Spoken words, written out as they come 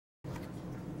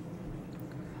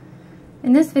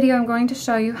In this video, I'm going to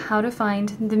show you how to find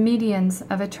the medians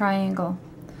of a triangle.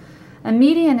 A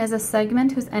median is a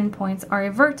segment whose endpoints are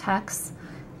a vertex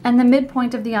and the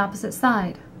midpoint of the opposite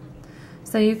side.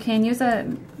 So you can use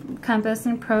a compass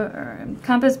and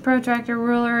protractor,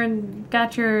 ruler, and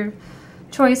got your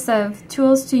choice of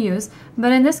tools to use.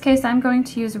 But in this case, I'm going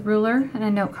to use a ruler and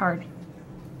a note card.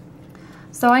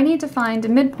 So I need to find a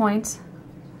midpoint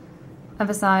of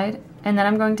a side, and then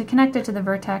I'm going to connect it to the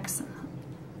vertex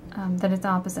that it's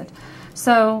opposite.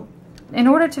 So in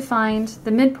order to find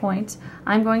the midpoint,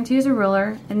 I'm going to use a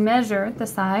ruler and measure the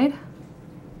side.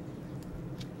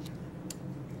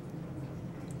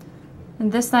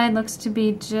 And this side looks to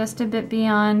be just a bit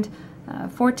beyond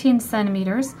 14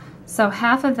 centimeters. So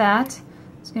half of that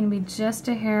is going to be just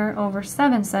a hair over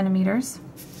 7 centimeters.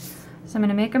 So I'm going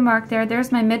to make a mark there.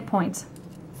 There's my midpoint.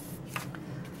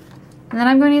 And then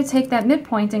I'm going to take that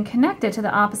midpoint and connect it to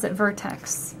the opposite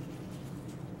vertex.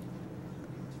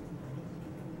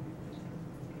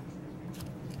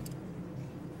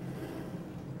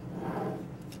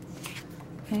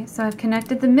 Okay, so I've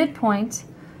connected the midpoint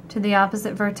to the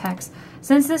opposite vertex.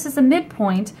 Since this is a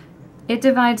midpoint, it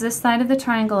divides this side of the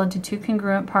triangle into two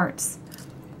congruent parts.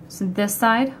 So this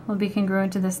side will be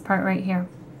congruent to this part right here.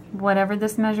 Whatever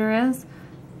this measure is,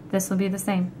 this will be the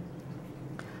same.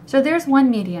 So there's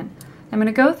one median. I'm going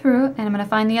to go through and I'm going to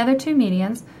find the other two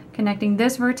medians, connecting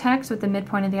this vertex with the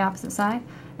midpoint of the opposite side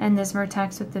and this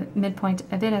vertex with the midpoint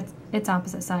of its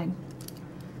opposite side.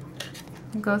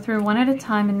 Go through one at a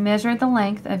time and measure the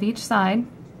length of each side.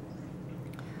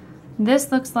 This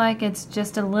looks like it's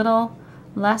just a little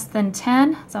less than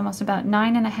 10. It's almost about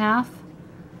 9.5.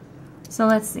 So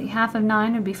let's see, half of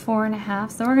 9 would be 4.5.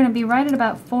 So we're going to be right at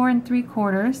about 4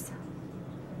 3/4.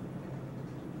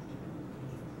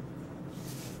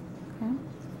 Okay.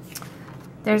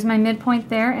 There's my midpoint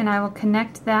there, and I will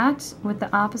connect that with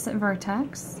the opposite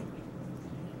vertex.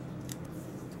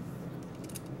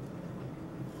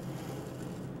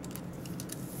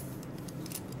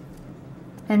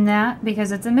 And that,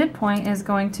 because it's a midpoint, is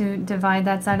going to divide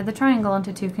that side of the triangle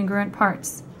into two congruent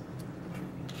parts.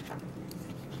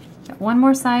 Got one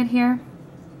more side here.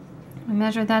 I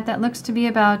measured that. That looks to be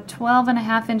about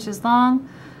 12.5 inches long.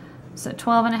 So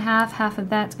 12.5, half of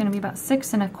that's going to be about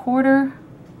 6 1/4.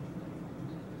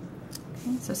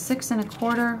 Okay, so 6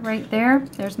 1/4 right there.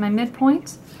 There's my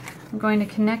midpoint. I'm going to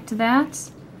connect that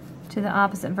to the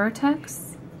opposite vertex.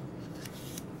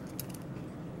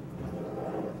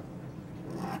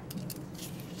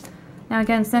 Now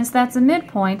again, since that's a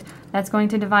midpoint, that's going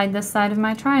to divide this side of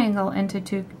my triangle into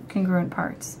two congruent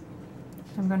parts.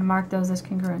 I'm going to mark those as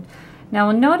congruent. Now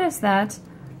we'll notice that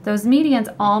those medians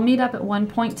all meet up at one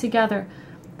point together.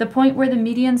 The point where the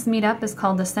medians meet up is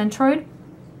called the centroid.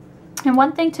 And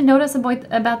one thing to notice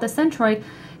about the centroid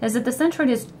is that the centroid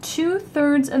is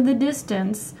 2/3 of the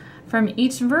distance from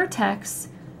each vertex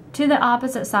to the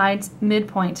opposite side's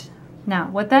midpoint. Now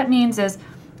what that means is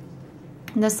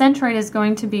the centroid is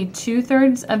going to be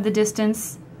 2/3 of the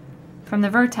distance from the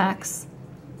vertex,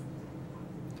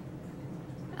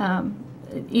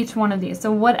 each one of these. So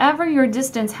whatever your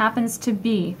distance happens to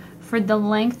be for the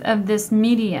length of this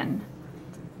median,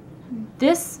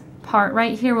 this part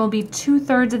right here will be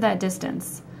 2/3 of that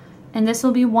distance, and this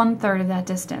will be 1/3 of that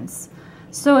distance.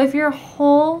 So if your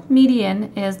whole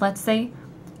median is, let's say,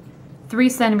 3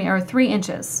 centimeters or 3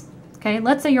 inches, okay,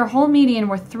 let's say your whole median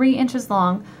were 3 inches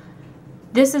long,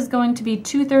 this is going to be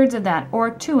 2/3 of that, or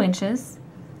 2 inches,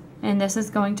 and this is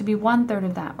going to be 1/3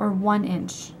 of that, or 1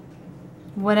 inch.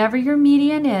 Whatever your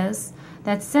median is,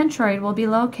 that centroid will be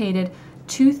located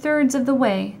 2/3 of the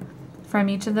way from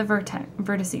each of the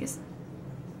vertices.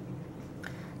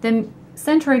 The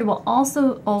centroid will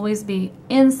also always be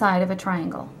inside of a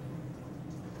triangle.